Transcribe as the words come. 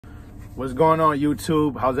What's going on,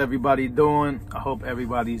 YouTube? How's everybody doing? I hope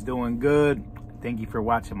everybody's doing good. Thank you for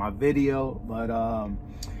watching my video. But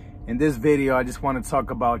in this video, I just want to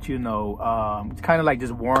talk about, kind of like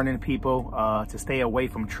just warning people to stay away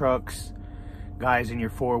from trucks, guys in your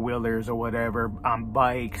four-wheelers or whatever, on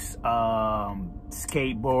bikes,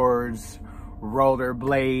 skateboards, roller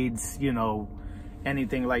blades,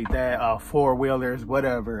 anything like that, four-wheelers,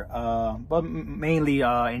 whatever, but mainly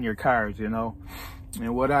in your cars,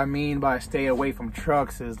 And what I mean by stay away from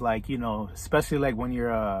trucks is like, especially like when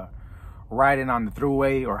you're riding on the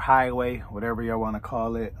thruway or highway, whatever you want to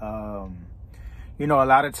call it. A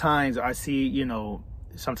lot of times I see,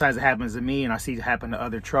 sometimes it happens to me and I see it happen to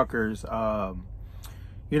other truckers.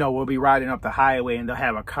 We'll be riding up the highway and they'll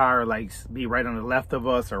have a car like be right on the left of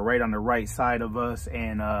us or right on the right side of us.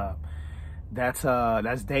 And that's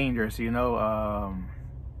dangerous,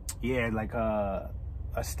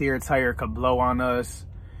 a steer tire could blow on us,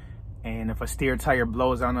 and if a steer tire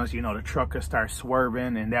blows on us, the truck could start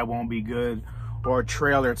swerving, and that won't be good. Or a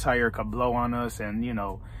trailer tire could blow on us, and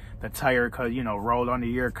the tire could roll onto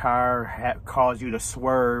your car, cause you to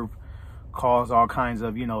swerve, cause all kinds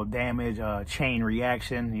of damage, chain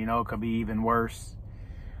reaction, could be even worse.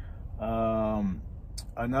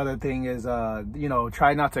 Another thing is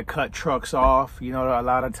try not to cut trucks off. A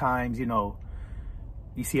lot of times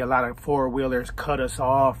you see a lot of four-wheelers cut us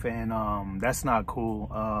off, and that's not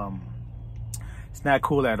cool. It's not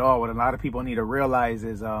cool at all. What a lot of people need to realize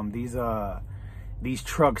is these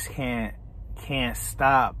trucks can't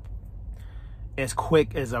stop as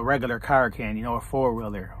quick as a regular car can, a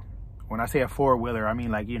four-wheeler. When I say a four-wheeler, I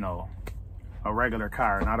mean like, a regular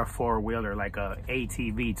car, not a four-wheeler, like a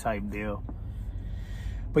ATV type deal.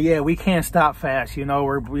 But yeah, we can't stop fast.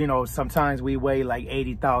 Sometimes we weigh like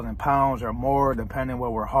 80,000 pounds or more, depending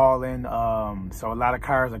what we're hauling. So a lot of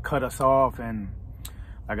cars will cut us off, and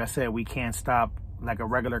like I said, we can't stop like a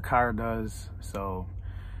regular car does. So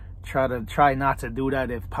try not to do that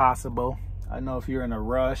if possible. I know if you're in a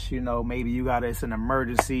rush, maybe it's an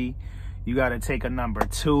emergency, you got to take a number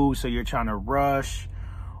 2, so you're trying to rush,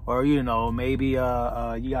 or maybe you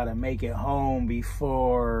got to make it home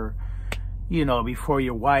before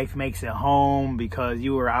your wife makes it home because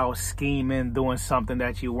you were out scheming, doing something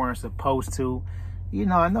that you weren't supposed to.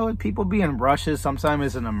 I know people be in rushes. Sometimes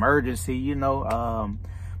it's an emergency,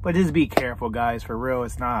 but just be careful, guys. For real,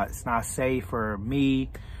 it's not safe for me,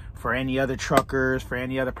 for any other truckers, for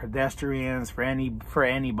any other pedestrians, for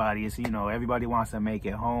anybody. It's, everybody wants to make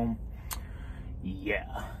it home.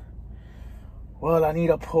 Yeah. Well, I need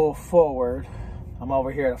to pull forward. I'm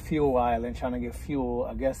over here at a fuel island trying to get fuel.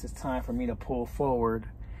 I guess it's time for me to pull forward.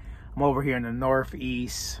 I'm over here in the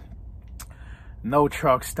Northeast. No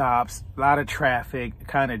truck stops. A lot of traffic. It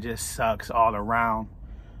kind of just sucks all around.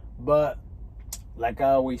 But like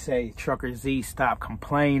I always say, Trucker Z, stop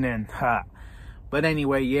complaining. Ha. But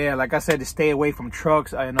anyway, yeah, like I said, to stay away from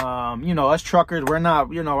trucks. And, us truckers, we're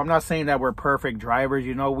not, I'm not saying that we're perfect drivers.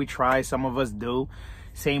 We try. Some of us do.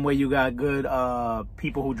 Same way you got good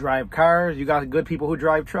people who drive cars, you got good people who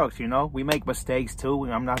drive trucks, We make mistakes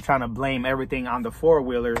too. I'm not trying to blame everything on the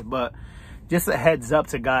four-wheelers, but just a heads up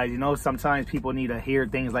to guys, sometimes people need to hear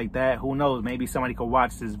things like that. Who knows? Maybe somebody could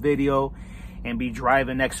watch this video and be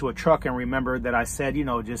driving next to a truck and remember that I said,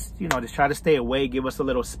 just try to stay away, give us a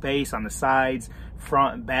little space on the sides,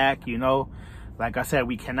 front and back, Like I said,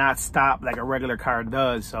 we cannot stop like a regular car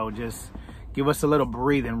does, so just give us a little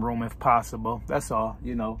breathing room if possible. That's all,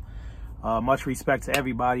 Much respect to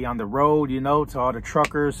everybody on the road, to all the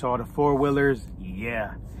truckers, to all the four-wheelers.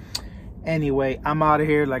 Yeah. Anyway, I'm out of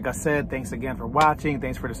here. Like I said, thanks again for watching.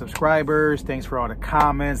 Thanks for the subscribers. Thanks for all the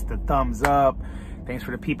comments, the thumbs up. Thanks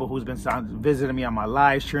for the people who's been visiting me on my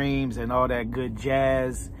live streams and all that good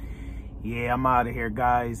jazz. Yeah, I'm out of here,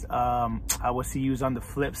 guys. I will see you on the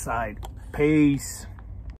flip side. Peace.